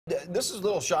This is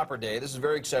Little Shopper Day. This is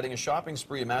very exciting. A shopping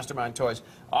spree at Mastermind Toys.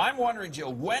 I'm wondering,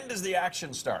 Jill, when does the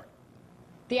action start?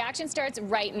 The action starts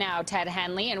right now, Ted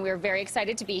Henley, and we're very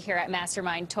excited to be here at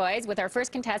Mastermind Toys with our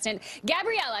first contestant,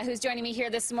 Gabriella, who's joining me here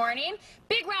this morning.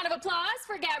 Big round of applause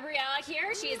for Gabriella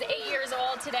here. She is 8 years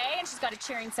old today, and she's got a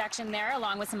cheering section there,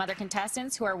 along with some other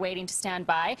contestants who are waiting to stand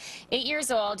by. 8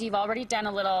 years old, you've already done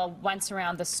a little once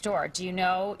around the store. Do you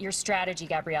know your strategy,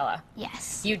 Gabriella?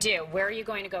 Yes. You do. Where are you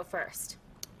going to go first?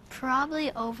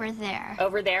 Probably over there.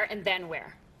 Over there, and then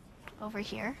where? Over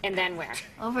here. And then where?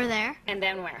 Over there. And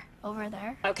then where? Over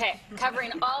there. Okay,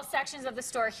 covering all sections of the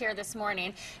store here this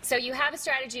morning. So you have a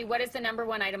strategy. What is the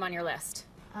 #1 item on your list?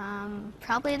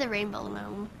 Probably the rainbow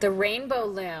loom. The rainbow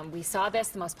loom. We saw this,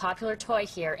 the most popular toy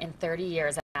here in 30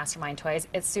 years at Mastermind Toys.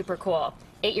 It's super cool.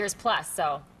 8 years plus,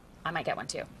 so I might get one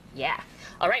too. Yeah.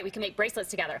 All right, we can make bracelets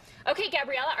together. Okay,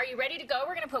 Gabriella, are you ready to go?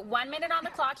 We're going to put 1 minute on the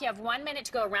clock. You have 1 minute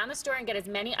to go around the store and get as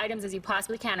many items as you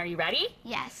possibly can. Are you ready?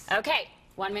 Yes. Okay,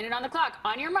 1 minute on the clock.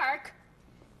 On your mark,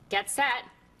 get set,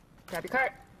 grab your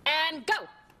cart, and go!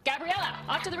 Gabriella,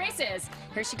 off to the races.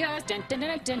 Here she goes. Dun, dun,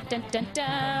 dun, dun, dun, dun,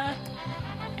 dun.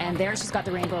 And there she's got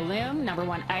the rainbow loom,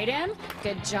 #1 item.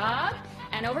 Good job.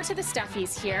 And over to the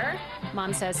stuffies here.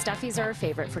 Mom says stuffies are her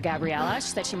favorite for Gabriella. She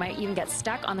said she might even get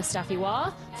stuck on the stuffy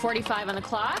wall. 45 on the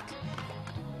clock.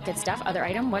 Good stuff. Other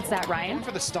item. What's that, Ryan? Going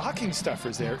for the stocking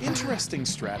stuffers there. Interesting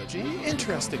strategy.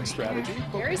 Interesting strategy.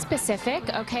 Very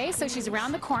specific. Okay, so she's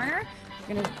around the corner.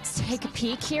 We're going to take a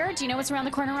peek here. Do you know what's around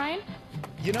the corner, Ryan?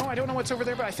 You know, I don't know what's over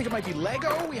there, but I think it might be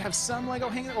Lego. We have some Lego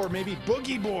hanging, or maybe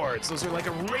boogie boards. Those are like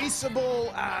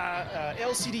erasable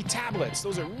LCD tablets.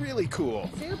 Those are really cool.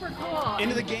 Super cool.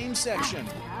 Into the game section.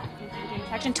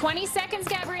 Section 20 seconds,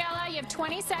 Gabriella. You have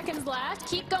 20 seconds left.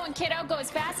 Keep going, kiddo. Go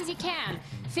as fast as you can.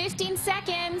 15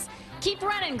 seconds. Keep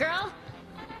running, girl.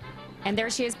 And there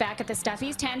she is back at the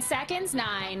stuffies. 10 seconds.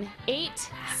 9, 8,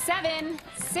 7,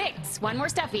 6. One more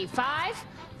stuffy. 5,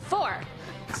 4,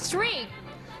 3,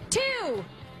 2,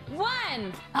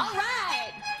 1. All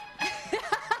right.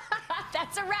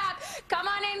 That's a wrap. Come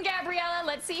on in, Gabriella.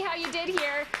 Let's see how you did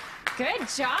here. Good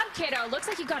job, kiddo. Looks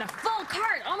like you got a full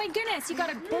cart. Oh my goodness, you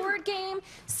got a board game.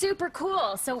 Super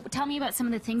cool. So tell me about some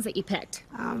of the things that you picked.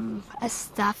 A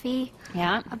stuffy.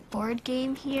 Yeah. A board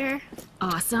game here.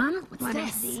 Awesome. What's One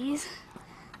this? of these.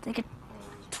 Like a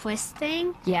twist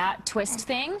thing. Yeah, twist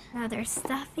thing. Another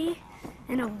stuffy.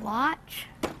 And a watch.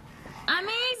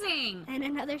 Amazing. And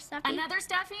another stuffy. Another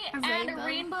stuffy and rainbow. a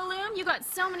rainbow loom. You got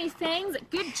so many things.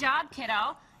 Good job,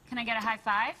 kiddo. Can I get a high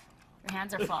five? Your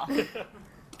hands are full.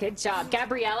 Good job.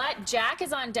 Gabriella, Jack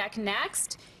is on deck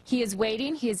next. He is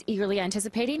waiting. He is eagerly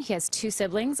anticipating. He has 2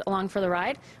 siblings along for the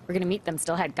ride. We're going to meet them.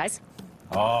 Still ahead, guys.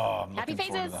 Oh, I'm Happy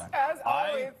looking forward faces. to that. As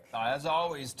always. As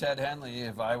always, Ted Henley,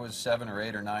 if I was 7 or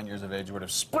 8 or 9 years of age, would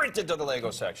have sprinted to the Lego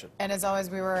section. And as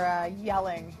always, we were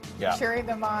yelling, Yeah. cheering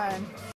them on.